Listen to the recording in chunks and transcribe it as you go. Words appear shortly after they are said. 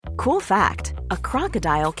Cool fact, a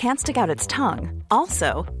crocodile can't stick out its tongue.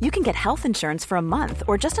 Also, you can get health insurance for a month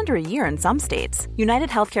or just under a year in some states. United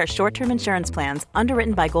Healthcare short-term insurance plans,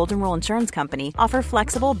 underwritten by Golden Rule Insurance Company, offer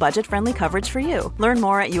flexible, budget-friendly coverage for you. Learn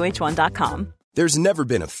more at uh1.com. There's never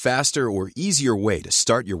been a faster or easier way to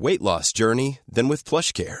start your weight loss journey than with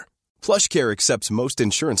PlushCare. PlushCare accepts most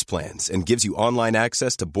insurance plans and gives you online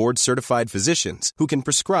access to board-certified physicians who can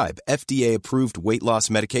prescribe FDA-approved weight loss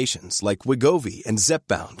medications like Wegovy and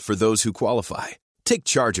Zepbound for those who qualify. Take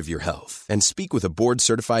charge of your health and speak with a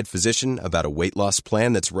board-certified physician about a weight loss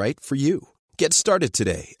plan that's right for you. Get started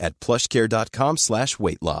today at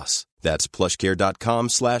plushcare.com/weight loss. That's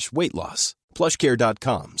plushcare.com/weight loss.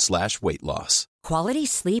 plushcare.com/weight loss. Quality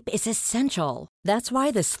sleep is essential. That's why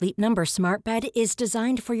the Sleep Number Smart Bed is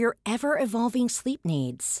designed for your ever-evolving sleep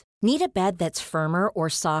needs. Need a bed that's firmer or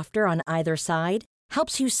softer on either side?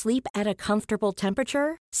 Helps you sleep at a comfortable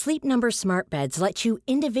temperature? Sleep Number Smart Beds let you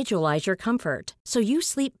individualize your comfort, so you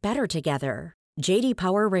sleep better together. J.D.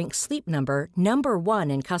 Power ranks Sleep Number number 1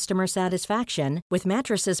 in customer satisfaction with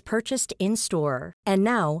mattresses purchased in-store. And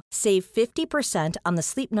now, save 50% on the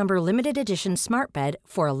Sleep Number Limited Edition Smart Bed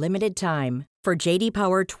for a limited time. For J.D.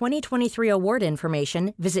 Power 2023 award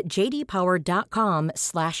information, visit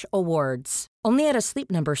jdpower.com/awards. Only at a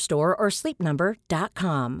Sleep Number store or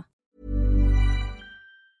sleepnumber.com.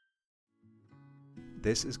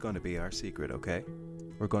 This is going to be our secret, okay?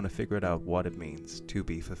 We're going to figure it out what it means to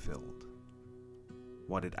be fulfilled.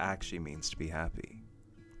 What it actually means to be happy.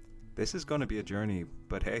 This is going to be a journey,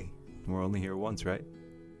 but hey, we're only here once, right?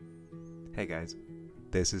 Hey guys,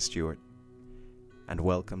 this is Stuart, and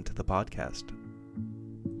welcome to the podcast.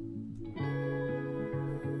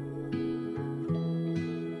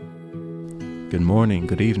 Good morning,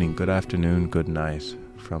 good evening, good afternoon, good night.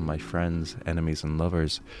 From my friends, enemies and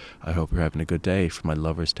lovers, I hope you're having a good day. From my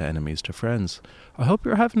lovers to enemies to friends, I hope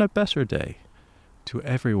you're having a better day. To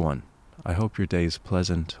everyone, I hope your day is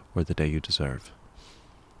pleasant or the day you deserve.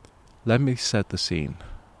 Let me set the scene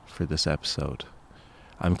for this episode.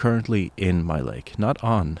 I'm currently in my lake, not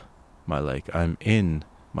on my lake, I'm in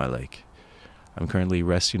my lake. I'm currently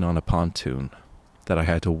resting on a pontoon that I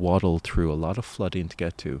had to waddle through a lot of flooding to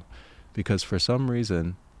get to, because for some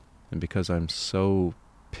reason, and because I'm so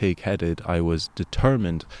pig-headed, I was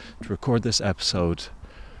determined to record this episode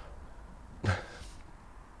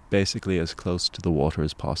basically as close to the water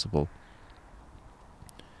as possible.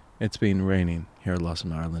 It's been raining here in Lost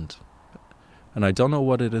in Ireland, and I don't know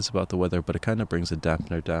what it is about the weather, but it kind of brings a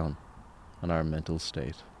dampener down on our mental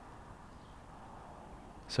state.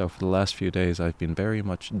 So for the last few days I've been very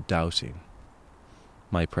much doubting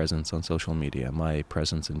my presence on social media, my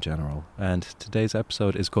presence in general, and today's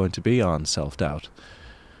episode is going to be on self-doubt.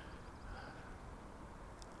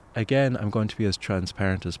 Again, I'm going to be as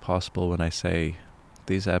transparent as possible when I say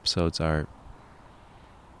these episodes are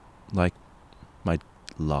like my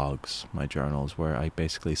logs, my journals, where I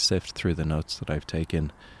basically sift through the notes that I've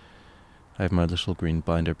taken. I have my little green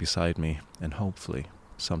binder beside me, and hopefully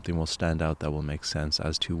something will stand out that will make sense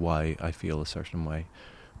as to why I feel a certain way,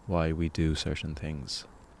 why we do certain things,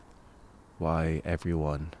 why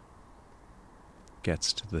everyone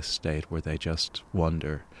gets to this state where they just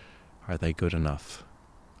wonder, are they good enough?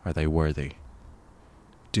 Are they worthy?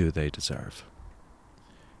 Do they deserve?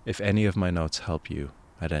 If any of my notes help you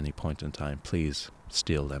at any point in time, please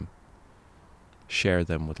steal them. Share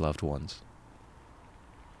them with loved ones.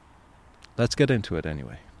 Let's get into it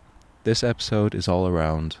anyway. This episode is all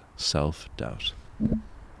around self-doubt.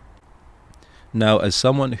 Now, as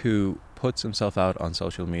someone who puts himself out on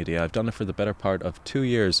social media, I've done it for the better part of 2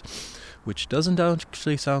 years, which doesn't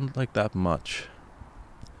actually sound like that much.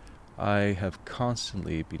 I have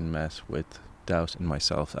constantly been met with doubt in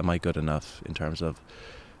myself. Am I good enough in terms of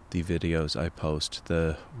the videos I post,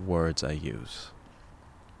 the words I use?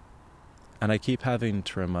 And I keep having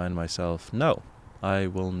to remind myself, no, I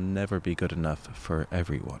will never be good enough for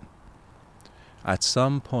everyone. At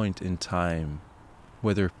some point in time,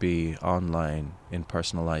 whether it be online, in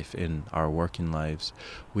personal life, in our working lives,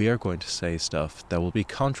 we are going to say stuff that will be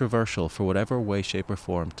controversial for whatever way, shape or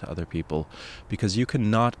form to other people, because you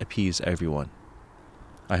cannot appease everyone.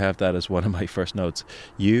 I have that as one of my first notes.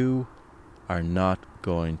 You are not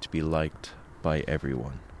going to be liked by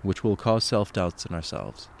everyone, which will cause self-doubts in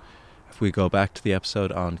ourselves. If we go back to the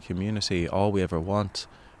episode on community, all we ever want,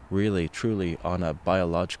 really, truly, on a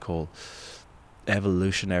biological,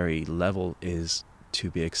 evolutionary level, is to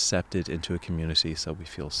be accepted into a community so we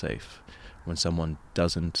feel safe. When someone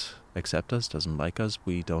doesn't accept us, doesn't like us,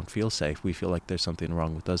 we don't feel safe. We feel like there's something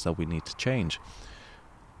wrong with us that we need to change.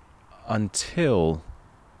 Until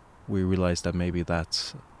we realize that maybe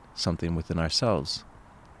that's something within ourselves.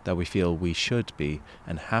 that we feel we should be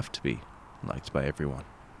and have to be liked by everyone.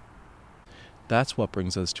 That's what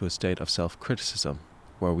brings us to a state of self-criticism,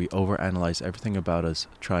 where we overanalyze everything about us,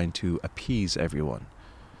 trying to appease everyone.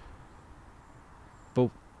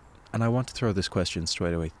 And I want to throw this question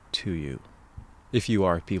straight away to you. If you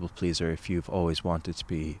are a people pleaser, if you've always wanted to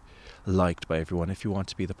be liked by everyone, if you want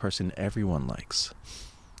to be the person everyone likes,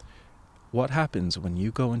 what happens when you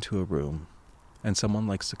go into a room and someone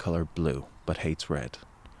likes the color blue but hates red,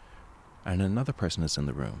 and another person is in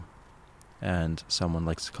the room and someone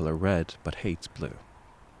likes the color red but hates blue?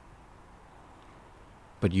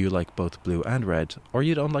 But you like both blue and red, or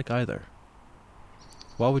you don't like either.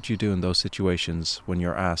 What would you do in those situations when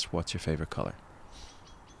you're asked what's your favorite color?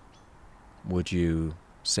 Would you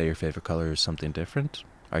say your favorite color is something different?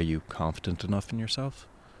 Are you confident enough in yourself?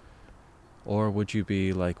 Or would you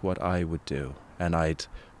be like what I would do, and I'd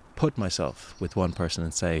put myself with one person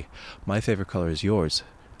and say, my favorite color is yours,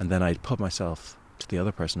 and then I'd put myself to the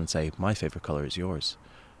other person and say, my favorite color is yours,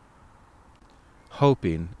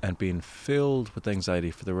 hoping and being filled with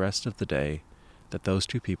anxiety for the rest of the day that those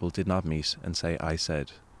two people did not meet and say I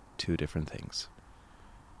said two different things.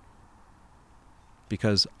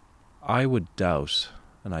 Because I would doubt,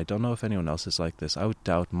 and I don't know if anyone else is like this, I would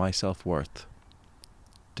doubt my self-worth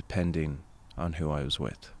depending on who I was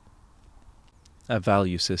with. A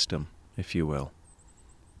value system, if you will.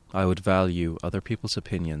 I would value other people's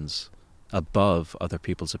opinions above other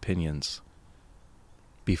people's opinions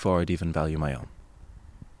before I'd even value my own.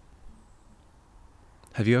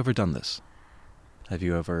 Have you ever done this? Have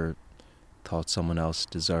you ever thought someone else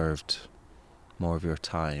deserved more of your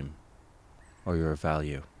time or your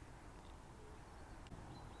value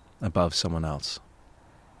above someone else?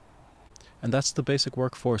 And that's the basic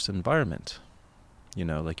workforce environment. You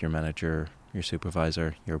know, like your manager, your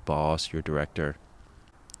supervisor, your boss, your director,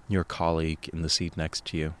 your colleague in the seat next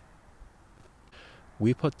to you.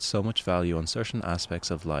 We put so much value on certain aspects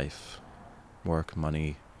of life, work,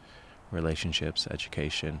 money, relationships,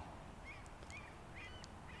 education,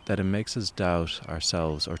 that it makes us doubt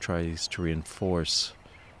ourselves or tries to reinforce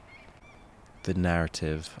the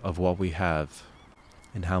narrative of what we have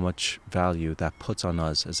and how much value that puts on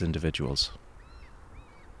us as individuals.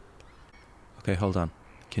 Okay, hold on.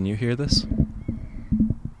 Can you hear this?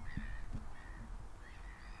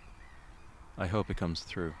 I hope it comes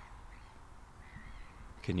through.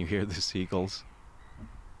 Can you hear the seagulls?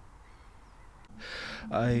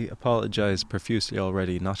 I apologize profusely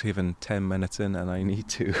already, not even 10 minutes in, and I need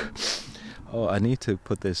to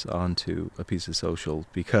put this onto a piece of social,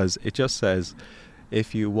 because it just says,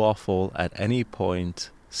 if you waffle at any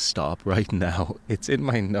point, stop right now. It's in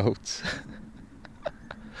my notes.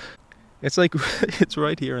 It's like, it's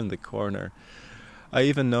right here in the corner. I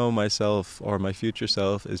even know myself, or my future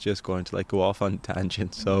self, is just going to go off on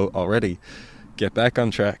tangents. So already, get back on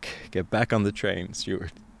track. Get back on the train,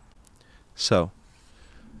 Stuart. So,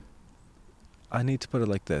 I need to put it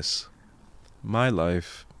like this. My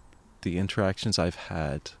life, the interactions I've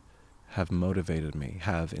had, have motivated me,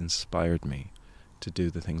 have inspired me to do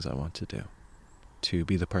the things I want to do, to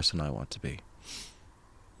be the person I want to be.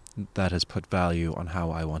 That has put value on how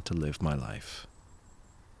I want to live my life.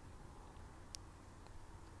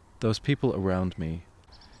 Those people around me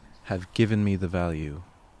have given me the value,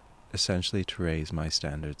 essentially to raise my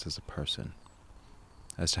standards as a person,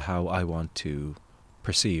 as to how I want to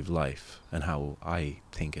perceive life and how I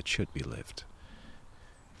think it should be lived.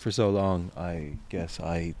 For so long, I guess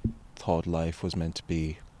I thought life was meant to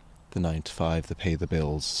be the 9 to 5, the pay the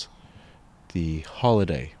bills, the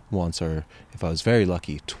holiday once, or if I was very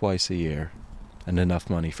lucky, twice a year, and enough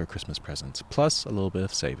money for Christmas presents, plus a little bit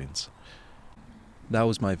of savings. That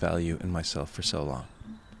was my value in myself for so long.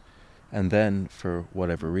 And then, for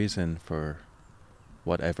whatever reason, for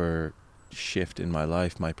whatever shift in my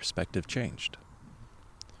life, my perspective changed.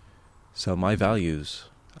 So my values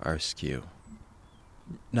are askew.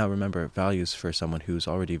 Now remember, values for someone who's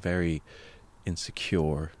already very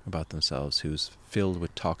insecure about themselves, who's filled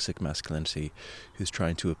with toxic masculinity, who's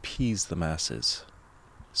trying to appease the masses,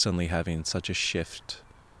 suddenly having such a shift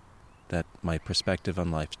that my perspective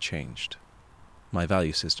on life changed. My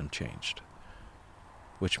value system changed.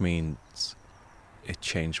 Which means it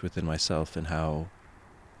changed within myself and how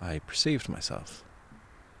I perceived myself.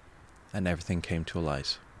 And everything came to a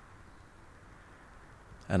light.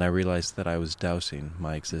 And I realized that I was doubting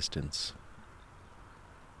my existence.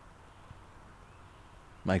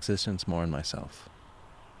 My existence more in myself.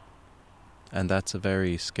 And that's a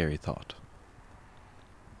very scary thought.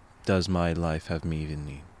 Does my life have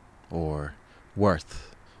meaning or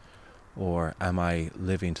worth? Or am I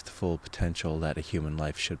living to the full potential that a human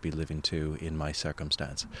life should be living to in my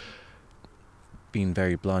circumstance? Being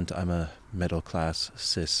very blunt, I'm a middle-class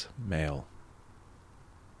cis male.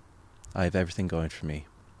 I have everything going for me.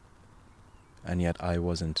 And yet I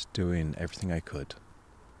wasn't doing everything I could.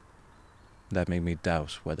 That made me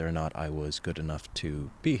doubt whether or not I was good enough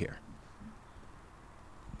to be here.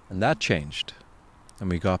 And that changed. And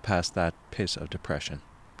we got past that pit of depression.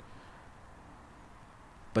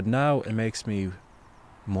 But now it makes me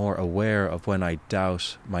more aware of when I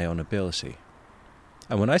doubt my own ability.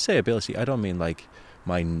 And when I say ability, I don't mean like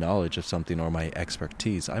my knowledge of something or my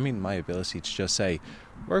expertise. I mean my ability to just say,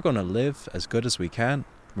 we're going to live as good as we can.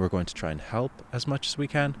 We're going to try and help as much as we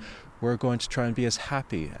can. We're going to try and be as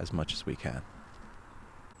happy as much as we can.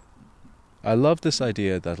 I love this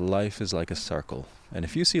idea that life is like a circle. And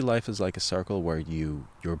if you see life as like a circle where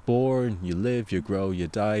you're born, you live, you grow, you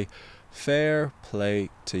die, fair play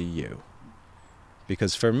to you.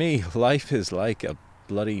 Because for me, life is like a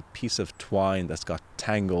bloody piece of twine that's got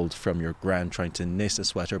tangled from your gran trying to knit a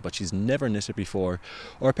sweater, but she's never knitted before,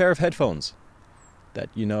 or a pair of headphones that,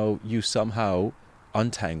 you somehow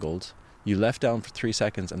untangled, you left down for 3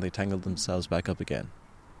 seconds and they tangled themselves back up again.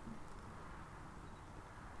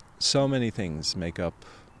 So many things make up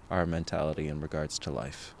our mentality in regards to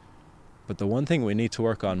life. But the one thing we need to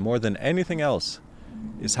work on more than anything else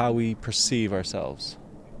is how we perceive ourselves.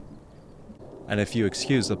 And if you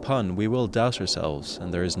excuse the pun, we will doubt ourselves,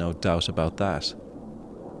 and there is no doubt about that.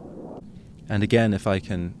 And again, if I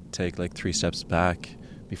can take 3 steps back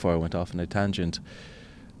before I went off on a tangent,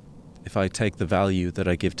 if I take the value that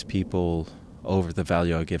I give to people over the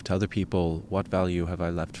value I give to other people, what value have I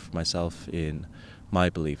left for myself in my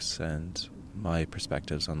beliefs and my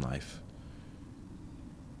perspectives on life?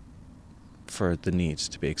 For the need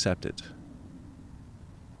to be accepted.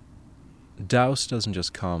 Doubt doesn't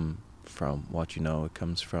just come from what you know, it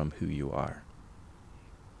comes from who you are.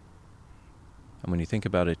 And when you think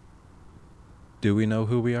about it, do we know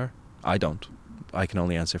who we are? I don't. I can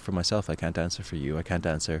only answer for myself. I can't answer for you. I can't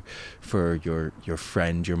answer for your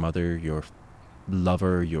friend, your mother, your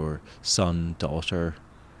lover, your son, daughter.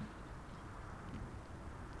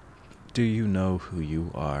 Do you know who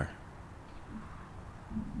you are?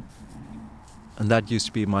 And that used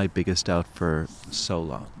to be my biggest doubt for so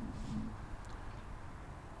long.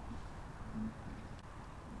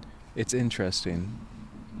 It's interesting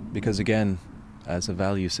because, again, as a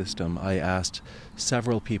value system, I asked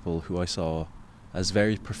several people who I saw as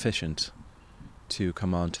very proficient to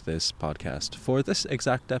come on to this podcast for this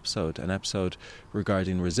exact episode, an episode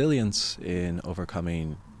regarding resilience in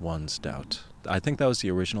overcoming one's doubt. I think that was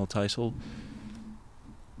the original title.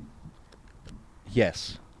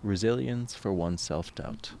 Yes, resilience for one's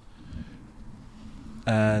self-doubt.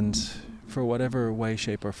 And for whatever way,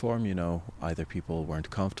 shape or form, either people weren't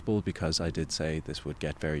comfortable because I did say this would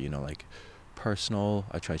get very, personal.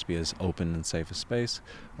 I tried to be as open and safe a space.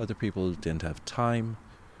 Other people didn't have time.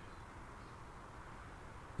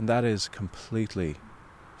 And that is completely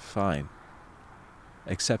fine.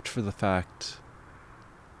 Except for the fact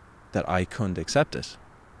that I couldn't accept it.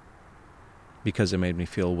 Because it made me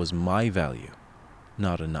feel it was my value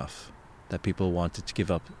not enough. That people wanted to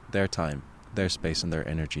give up their time, their space and their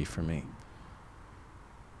energy for me.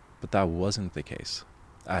 But that wasn't the case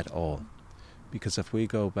at all. Because if we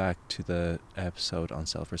go back to the episode on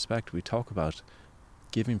self-respect, we talk about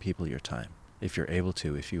giving people your time. If you're able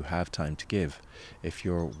to, if you have time to give, if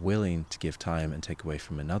you're willing to give time and take away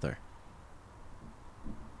from another.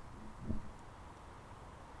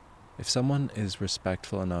 If someone is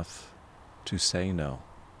respectful enough to say no,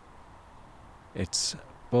 it's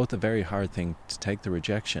both a very hard thing to take the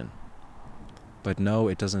rejection, but no,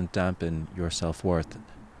 it doesn't dampen your self-worth,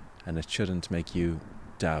 and it shouldn't make you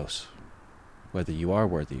doubt whether you are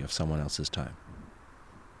worthy of someone else's time.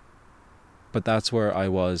 But that's where I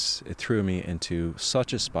was. It threw me into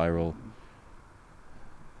such a spiral.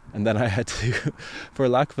 And then I had to, for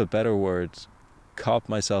lack of a better word, cop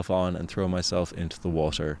myself on and throw myself into the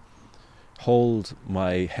water. Hold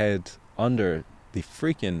my head under the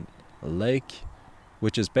freaking lake,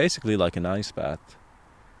 which is basically like an ice bath,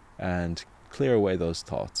 and clear away those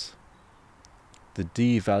thoughts. The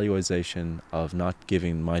devaluation of not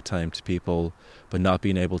giving my time to people, but not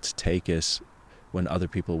being able to take it when other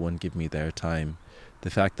people wouldn't give me their time. The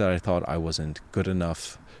fact that I thought I wasn't good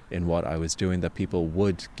enough in what I was doing, that people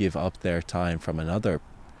would give up their time from another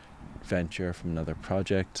venture, from another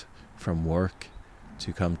project, from work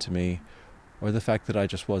to come to me, or the fact that I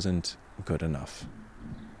just wasn't good enough.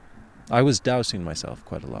 I was doubting myself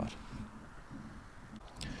quite a lot.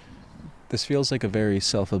 This feels like a very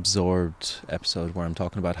self-absorbed episode where I'm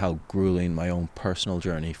talking about how grueling my own personal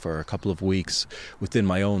journey for a couple of weeks within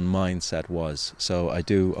my own mindset was. So I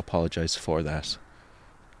do apologize for that.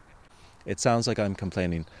 It sounds like I'm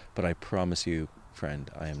complaining, but I promise you, friend,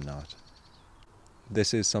 I am not.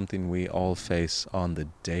 This is something we all face on the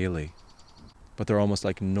daily, but they're almost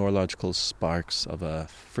like neurological sparks of a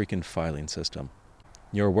freaking filing system.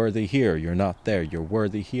 You're worthy here, you're not there. You're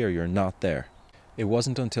worthy here, you're not there. It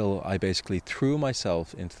wasn't until I basically threw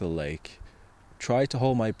myself into the lake, tried to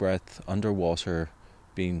hold my breath underwater,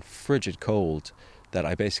 being frigid cold, that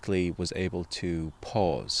I basically was able to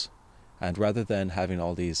pause. And rather than having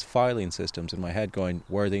all these filing systems in my head going,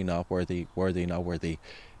 worthy, not worthy, worthy, not worthy,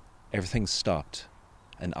 everything stopped.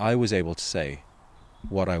 And I was able to say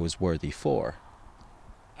what I was worthy for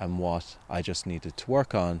and what I just needed to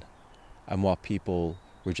work on and what people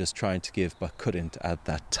were just trying to give but couldn't at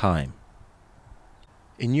that time.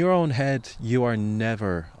 In your own head, you are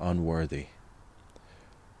never unworthy.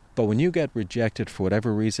 But when you get rejected for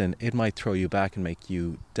whatever reason, it might throw you back and make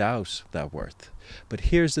you doubt that worth. But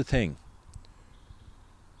here's the thing.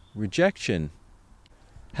 Rejection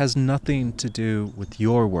has nothing to do with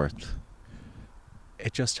your worth.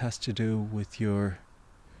 It just has to do with your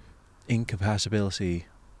incompatibility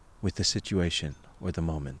with the situation or the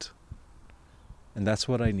moment. And that's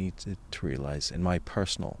what I needed to realize in my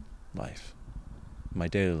personal life, my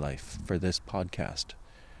daily life, for this podcast.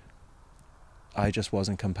 I just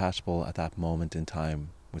wasn't compatible at that moment in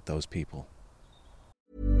time with those people.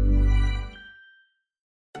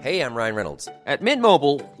 Hey, I'm Ryan Reynolds. At Mint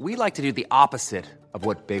Mobile, we like to do the opposite of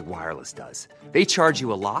what Big Wireless does. They charge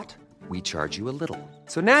you a lot, we charge you a little.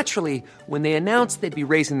 So naturally, when they announced they'd be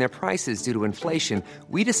raising their prices due to inflation,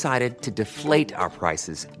 we decided to deflate our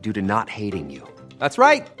prices due to not hating you. That's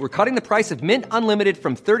right. We're cutting the price of Mint Unlimited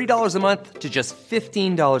from $30 a month to just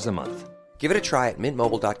 $15 a month. Give it a try at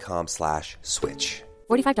mintmobile.com/switch.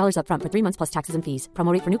 $45 up front for 3 months plus taxes and fees.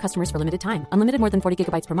 Promo rate for new customers for limited time. Unlimited more than 40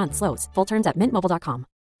 gigabytes per month slows. Full terms at mintmobile.com.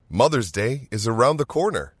 Mother's Day is around the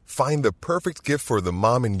corner. Find the perfect gift for the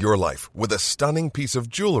mom in your life with a stunning piece of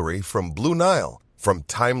jewelry from Blue Nile. From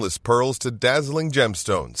timeless pearls to dazzling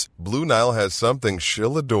gemstones, Blue Nile has something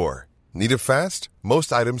she'll adore. Need it fast?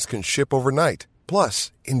 Most items can ship overnight.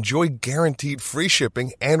 Plus, enjoy guaranteed free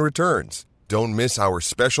shipping and returns. Don't miss our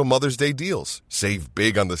special Mother's Day deals. Save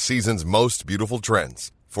big on the season's most beautiful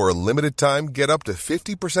trends. For a limited time, get up to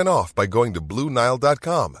 50% off by going to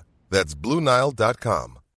BlueNile.com. That's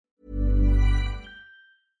BlueNile.com.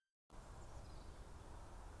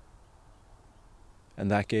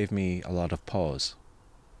 And that gave me a lot of pause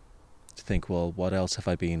to think, well, what else have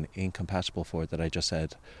I been incompatible for that I just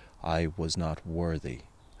said I was not worthy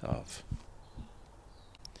of?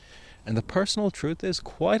 And the personal truth is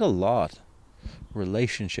quite a lot.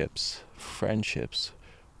 Relationships, friendships,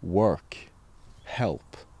 work,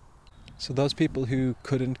 help. So those people who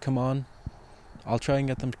couldn't come on, I'll try and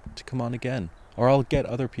get them to come on again. Or I'll get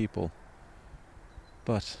other people.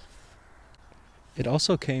 But it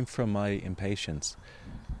also came from my impatience.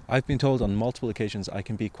 I've been told on multiple occasions I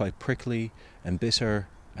can be quite prickly and bitter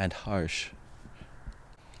and harsh.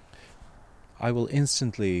 I will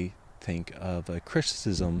instantly think of a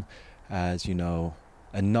criticism as,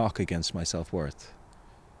 a knock against my self-worth.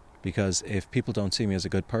 Because if people don't see me as a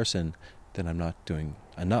good person, then I'm not doing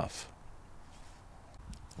enough.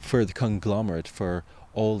 For the conglomerate, for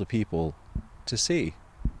all the people to see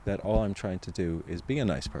that all I'm trying to do is be a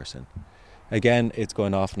nice person. Again, it's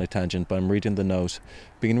going off on a tangent, but I'm reading the note.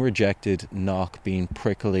 Being rejected, knock, being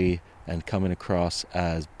prickly, and coming across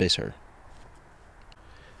as bitter.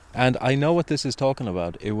 And I know what this is talking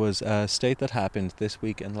about. It was a state that happened this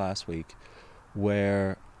week and last week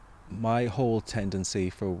where my whole tendency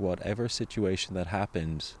for whatever situation that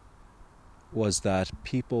happened was that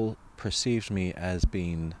people perceived me as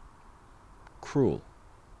being cruel.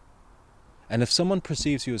 And if someone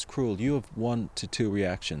perceives you as cruel, you have 1 to 2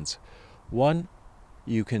 reactions. 1,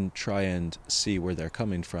 you can try and see where they're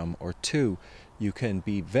coming from, or 2, you can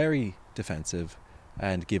be very defensive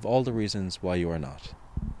and give all the reasons why you are not.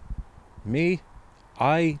 Me,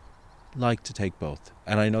 I like to take both.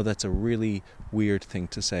 And I know that's a really weird thing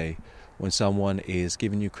to say when someone is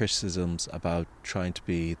giving you criticisms about trying to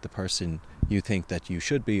be the person you think that you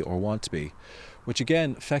should be or want to be, which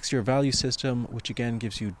again affects your value system, which again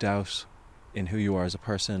gives you doubt in who you are as a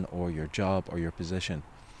person or your job or your position.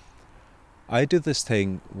 I do this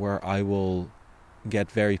thing where I will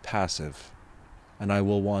get very passive and I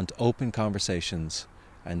will want open conversations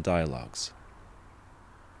and dialogues.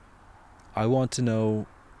 I want to know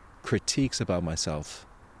critiques about myself.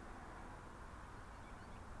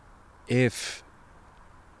 If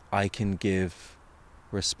I can give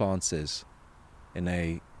responses in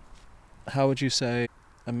a, how would you say,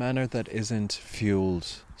 a manner that isn't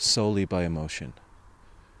fueled solely by emotion.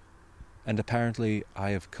 And apparently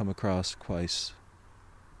I have come across quite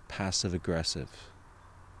passive-aggressive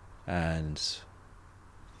and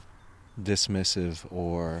dismissive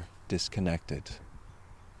or disconnected.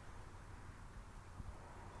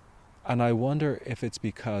 And I wonder if it's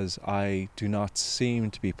because I do not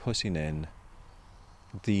seem to be putting in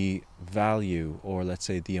the value, or let's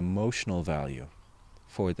say the emotional value,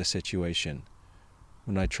 for the situation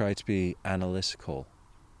when I try to be analytical,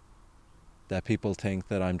 that people think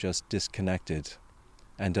that I'm just disconnected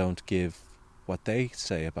and don't give what they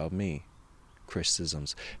say about me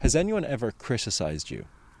criticisms. Has anyone ever criticized you,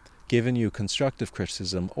 given you constructive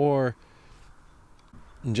criticism, or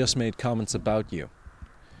just made comments about you,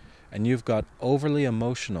 and you've got overly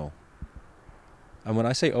emotional? And when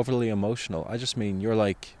I say overly emotional, I just mean you're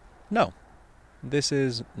like, no, this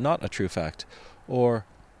is not a true fact. Or,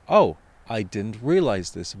 oh, I didn't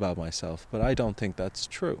realize this about myself, but I don't think that's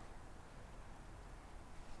true.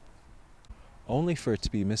 Only for it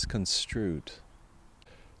to be misconstrued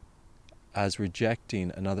as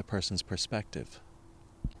rejecting another person's perspective.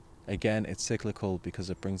 Again, it's cyclical because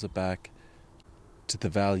it brings it back to the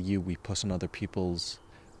value we put on other people's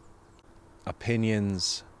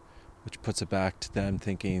opinions, which puts it back to them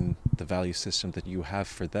thinking the value system that you have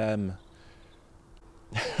for them.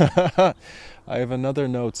 I have another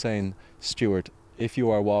note saying, Stuart, if you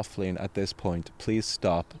are waffling at this point, please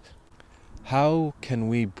stop. How can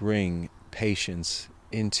we bring patience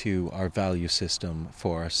into our value system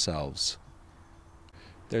for ourselves?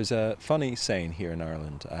 There's a funny saying here in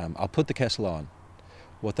Ireland, I'll put the kettle on.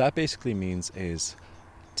 What that basically means is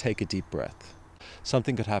take a deep breath.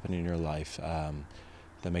 Something could happen in your life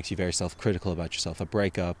that makes you very self-critical about yourself, a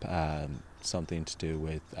breakup, something to do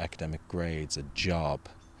with academic grades, a job.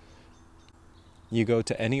 You go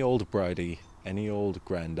to any old bridie, any old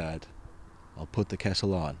granddad, I'll put the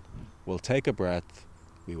kettle on. We'll take a breath,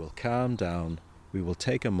 we will calm down, we will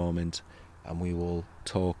take a moment, and we will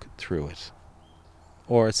talk through it.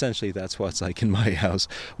 Or essentially that's what it's like in my house.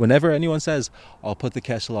 Whenever anyone says, I'll put the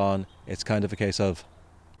kettle on, it's kind of a case of,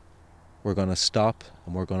 we're going to stop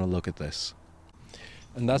and we're going to look at this.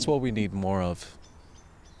 And that's what we need more of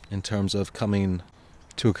in terms of coming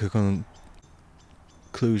to a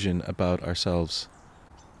conclusion about ourselves.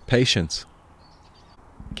 Patience.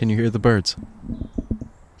 Can you hear the birds?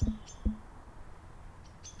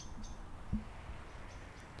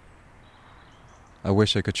 I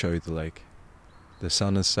wish I could show you the lake. The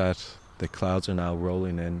sun is set, the clouds are now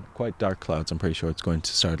rolling in, quite dark clouds. I'm pretty sure it's going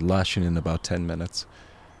to start lashing in about 10 minutes.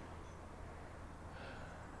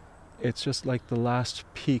 It's just like the last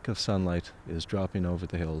peak of sunlight is dropping over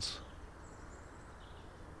the hills.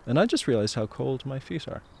 And I just realized how cold my feet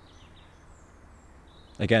are.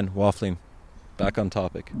 Again, waffling. Back on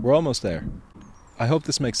topic. We're almost there. I hope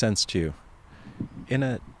this makes sense to you. In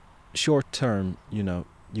a short term,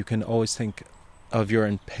 you can always think of your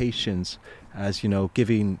impatience as,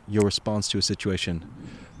 giving your response to a situation.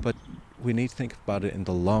 But we need to think about it in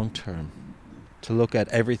the long term. To look at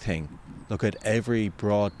everything. Look at every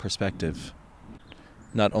broad perspective.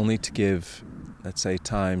 Not only to give, let's say,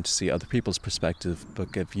 time to see other people's perspective,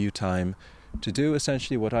 but give you time to do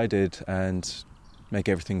essentially what I did and make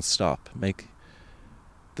everything stop. Make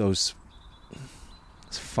those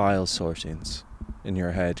file sortings in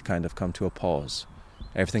your head kind of come to a pause.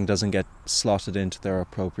 Everything doesn't get slotted into their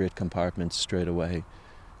appropriate compartments straight away.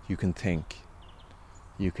 You can think.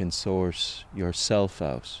 You can sort yourself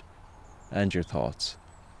out and your thoughts.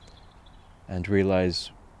 And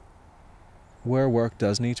realize where work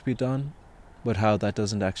does need to be done, but how that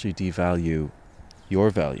doesn't actually devalue your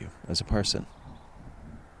value as a person.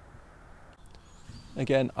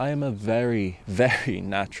 Again, I am a very, very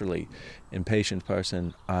naturally impatient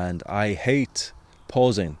person, and I hate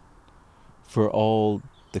pausing for all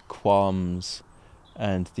the qualms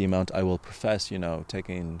and the amount I will profess,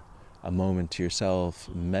 taking a moment to yourself,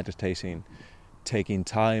 meditating, taking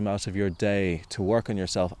time out of your day to work on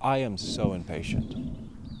yourself. I am so impatient.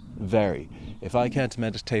 Very. If I can't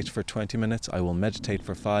meditate for 20 minutes, I will meditate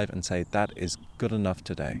for 5 and say that is good enough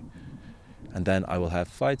today. And then I will have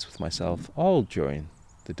fights with myself all during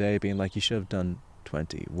the day, being like, you should have done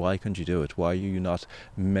 20. Why couldn't you do it? Why are you not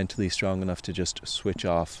mentally strong enough to just switch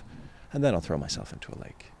off? And then I'll throw myself into a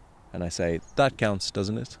lake. And I say, that counts,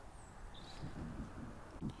 doesn't it?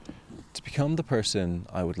 To become the person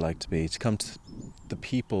I would like to be, to become the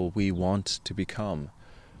people we want to become,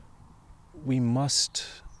 we must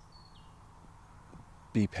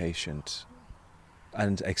be patient.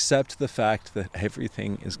 and accept the fact that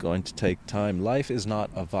everything is going to take time. Life is not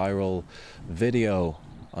a viral video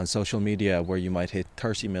on social media where you might hit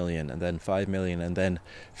 30 million and then 5 million and then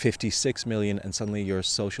 56 million and suddenly you're a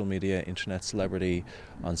social media internet celebrity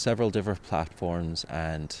on several different platforms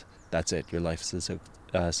and that's it, your life is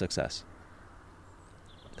a success.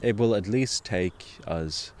 It will at least take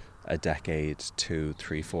us a decade, 2,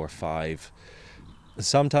 3, 4, 5,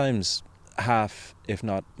 sometimes half, if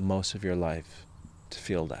not most of your life to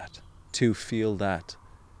feel that.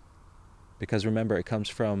 Because remember, it comes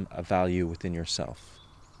from a value within yourself,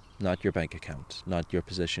 not your bank account, not your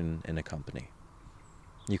position in a company.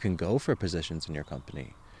 You can go for positions in your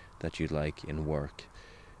company that you like in work,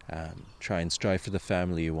 try and strive for the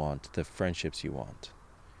family you want, the friendships you want.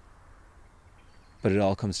 But it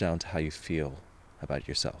all comes down to how you feel about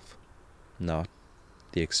yourself, not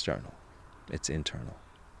the external. It's internal.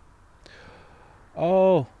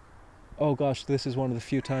 Oh gosh, this is one of the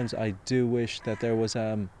few times I do wish that there was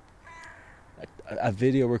a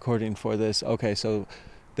video recording for this. Okay, so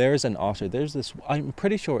there's an otter. There's this, I'm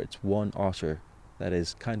pretty sure it's one otter that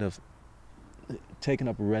is kind of taken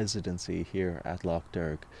up residency here at Lough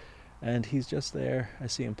Derg. And he's just there. I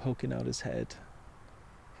see him poking out his head.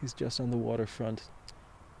 He's just on the waterfront.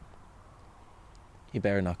 He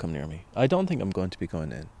better not come near me. I don't think I'm going to be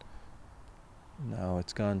going in. No,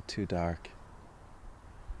 it's gone too dark.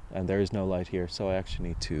 And there is no light here, so I actually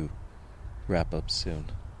need to wrap up soon.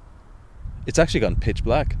 It's actually gone pitch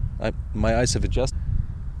black. My eyes have adjusted.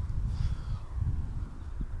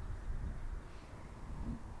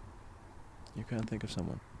 You can't think of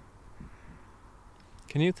someone.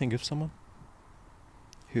 Can you think of someone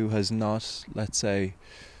who has not, let's say,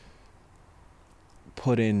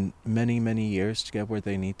 put in many, many years to get where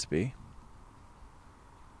they need to be?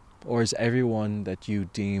 Or is everyone that you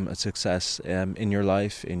deem a success in your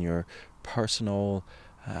life, in your personal,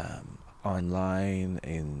 online,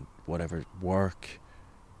 in whatever work,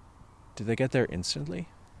 did they get there instantly?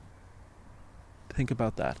 Think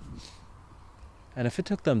about that. And if it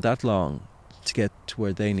took them that long to get to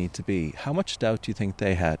where they need to be, how much doubt do you think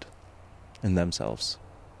they had in themselves?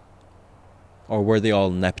 Or were they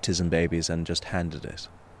all nepotism babies and just handed it?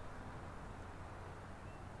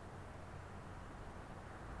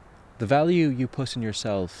 The value you put in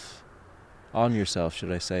yourself, on yourself,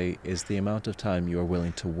 should I say, is the amount of time you are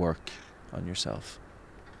willing to work on yourself.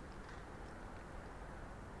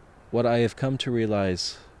 What I have come to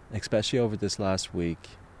realize, especially over this last week,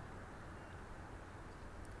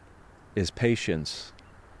 is patience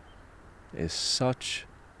is such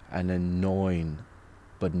an annoying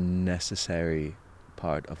but necessary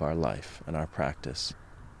part of our life and our practice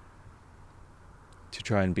to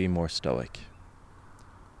try and be more stoic,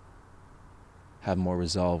 have more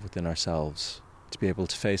resolve within ourselves, to be able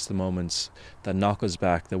to face the moments that knock us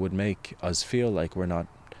back, that would make us feel like we're not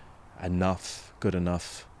good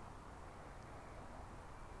enough.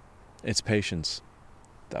 It's patience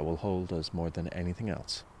that will hold us more than anything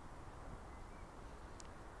else.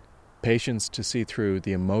 Patience to see through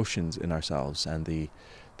the emotions in ourselves and the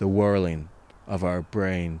whirling of our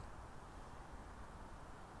brain.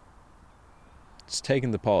 It's taking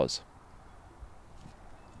the pause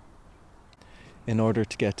in order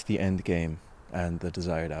to get to the end game and the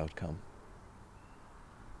desired outcome.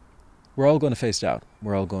 We're all going to face doubt.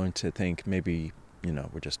 We're all going to think maybe,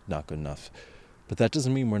 we're just not good enough. But that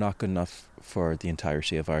doesn't mean we're not good enough for the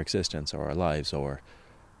entirety of our existence or our lives or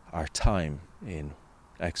our time in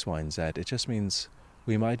X, Y, and Z. It just means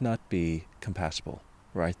we might not be compatible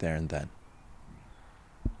right there and then.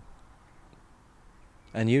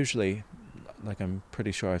 And usually, like I'm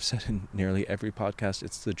pretty sure I've said in nearly every podcast,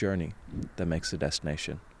 it's the journey that makes the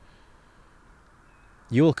destination.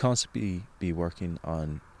 You will constantly be working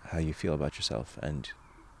on how you feel about yourself and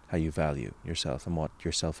how you value yourself and what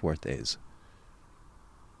your self-worth is.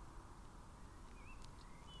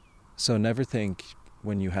 So never think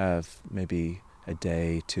when you have maybe a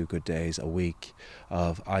day, 2 good days, a week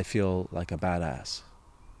of I feel like a badass,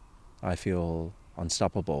 I feel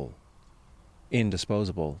unstoppable,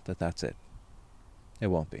 indisposable, that's it. It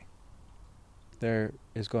won't be. There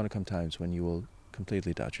is going to come times when you will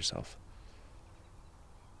completely doubt yourself.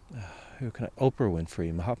 Oprah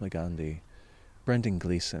Winfrey, Mahatma Gandhi, Brendan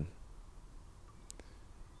Gleeson.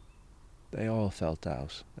 They all felt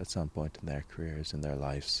doubt at some point in their careers, in their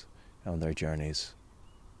lives, on their journeys.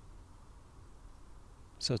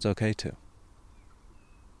 So it's okay to.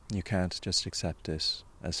 You can't just accept this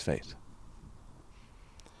as fate.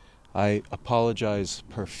 I apologize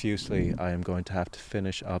profusely. I am going to have to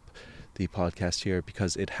finish up the podcast here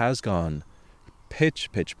because it has gone pitch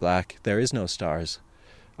black. There is no stars.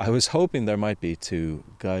 I was hoping there might be to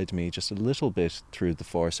guide me just a little bit through the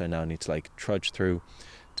forest I now need to trudge through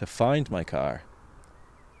to find my car.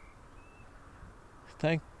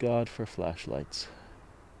 Thank God for flashlights.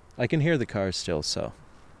 I can hear the cars still, so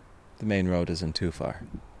the main road isn't too far.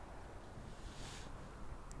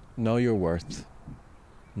 Know your worth,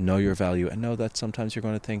 know your value, and know that sometimes you're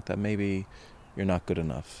going to think that maybe you're not good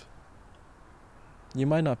enough. You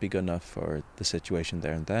might not be good enough for the situation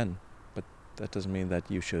there and then, but that doesn't mean that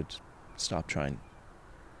you should stop trying.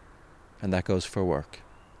 And that goes for work,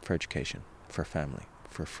 for education, for family,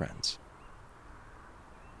 for friends.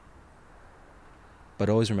 But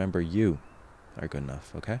always remember you are good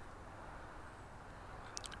enough, okay?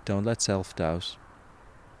 Don't let self-doubt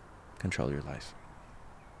control your life.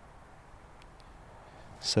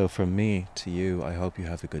 So from me to you, I hope you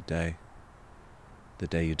have a good day. The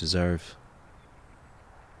day you deserve.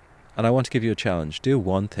 And I want to give you a challenge. Do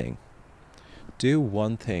one thing. Do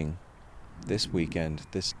one thing this weekend,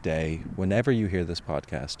 this day, whenever you hear this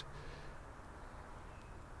podcast,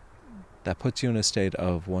 that puts you in a state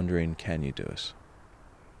of wondering, can you do it?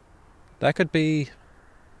 That could be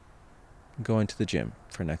going to the gym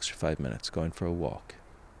for an extra 5 minutes, going for a walk,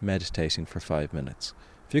 meditating for 5 minutes.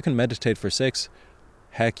 If you can meditate for 6,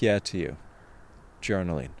 heck yeah to you.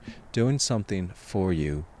 Journaling, doing something for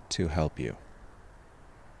you to help you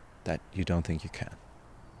that you don't think you can.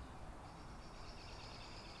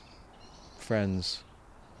 Friends,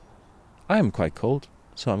 I am quite cold,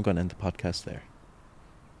 so I'm going to end the podcast there.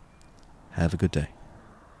 Have a good day.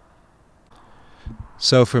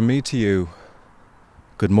 So from me to you,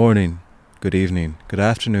 good morning, good evening, good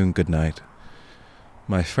afternoon, good night.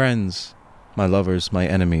 My friends, my lovers, my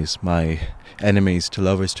enemies to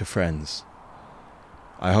lovers to friends.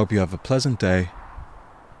 I hope you have a pleasant day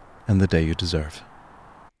and the day you deserve.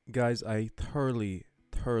 Guys, I thoroughly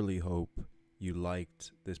hope you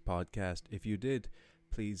liked this podcast. If you did,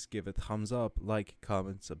 please give it a thumbs up, like,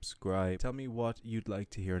 comment, subscribe. Tell me what you'd like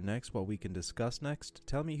to hear next, what we can discuss next.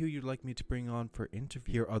 Tell me who you'd like me to bring on for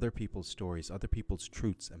interview. Hear other people's stories, other people's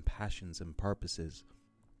truths and passions and purposes.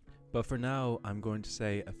 But for now, I'm going to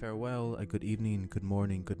say a farewell, a good evening, good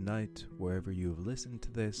morning, good night, wherever you've listened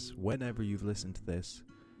to this, whenever you've listened to this.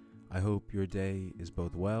 I hope your day is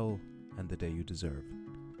both well and the day you deserve.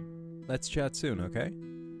 Let's chat soon, okay?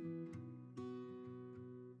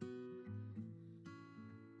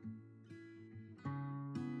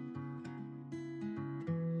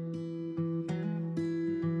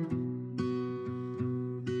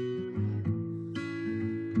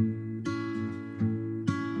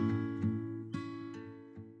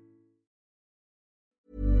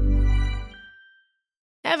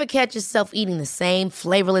 Ever catch yourself eating the same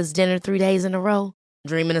flavorless dinner 3 days in a row?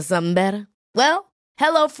 Dreaming of something better? Well,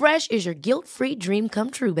 HelloFresh is your guilt-free dream come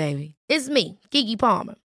true, baby. It's me, Keke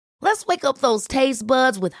Palmer. Let's wake up those taste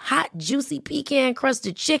buds with hot, juicy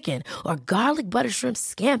pecan-crusted chicken or garlic butter shrimp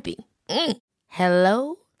scampi.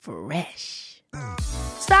 Hello Fresh.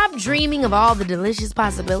 Stop dreaming of all the delicious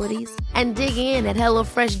possibilities and dig in at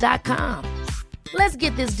HelloFresh.com. Let's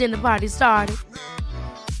get this dinner party started.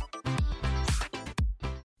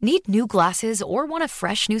 Need new glasses or want a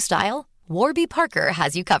fresh new style? Warby Parker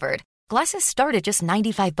has you covered. Glasses start at just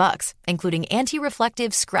 $95, including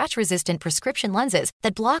anti-reflective, scratch-resistant prescription lenses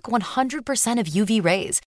that block 100% of UV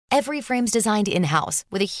rays. Every frame's designed in-house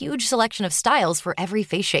with a huge selection of styles for every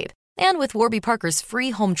face shape. And with Warby Parker's free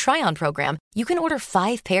home try-on program, you can order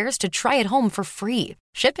 5 pairs to try at home for free.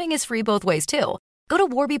 Shipping is free both ways, too. Go to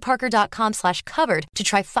warbyparker.com/covered to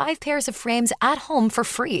try 5 pairs of frames at home for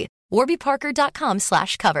free.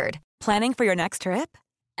 warbyparker.com/covered. Planning for your next trip?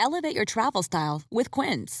 Elevate your travel style with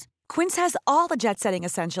Quince. Quince has all the jet-setting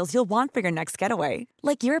essentials you'll want for your next getaway,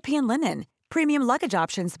 like European linen, premium luggage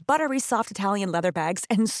options, buttery soft Italian leather bags,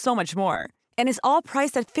 and so much more. And is all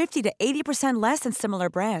priced at 50 to 80% less than similar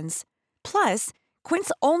brands. Plus, Quince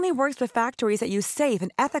only works with factories that use safe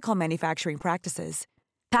and ethical manufacturing practices.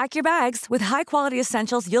 Pack your bags with high-quality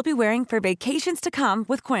essentials you'll be wearing for vacations to come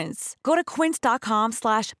with Quince. Go to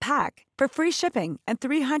quince.com/pack for free shipping and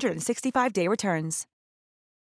 365-day returns.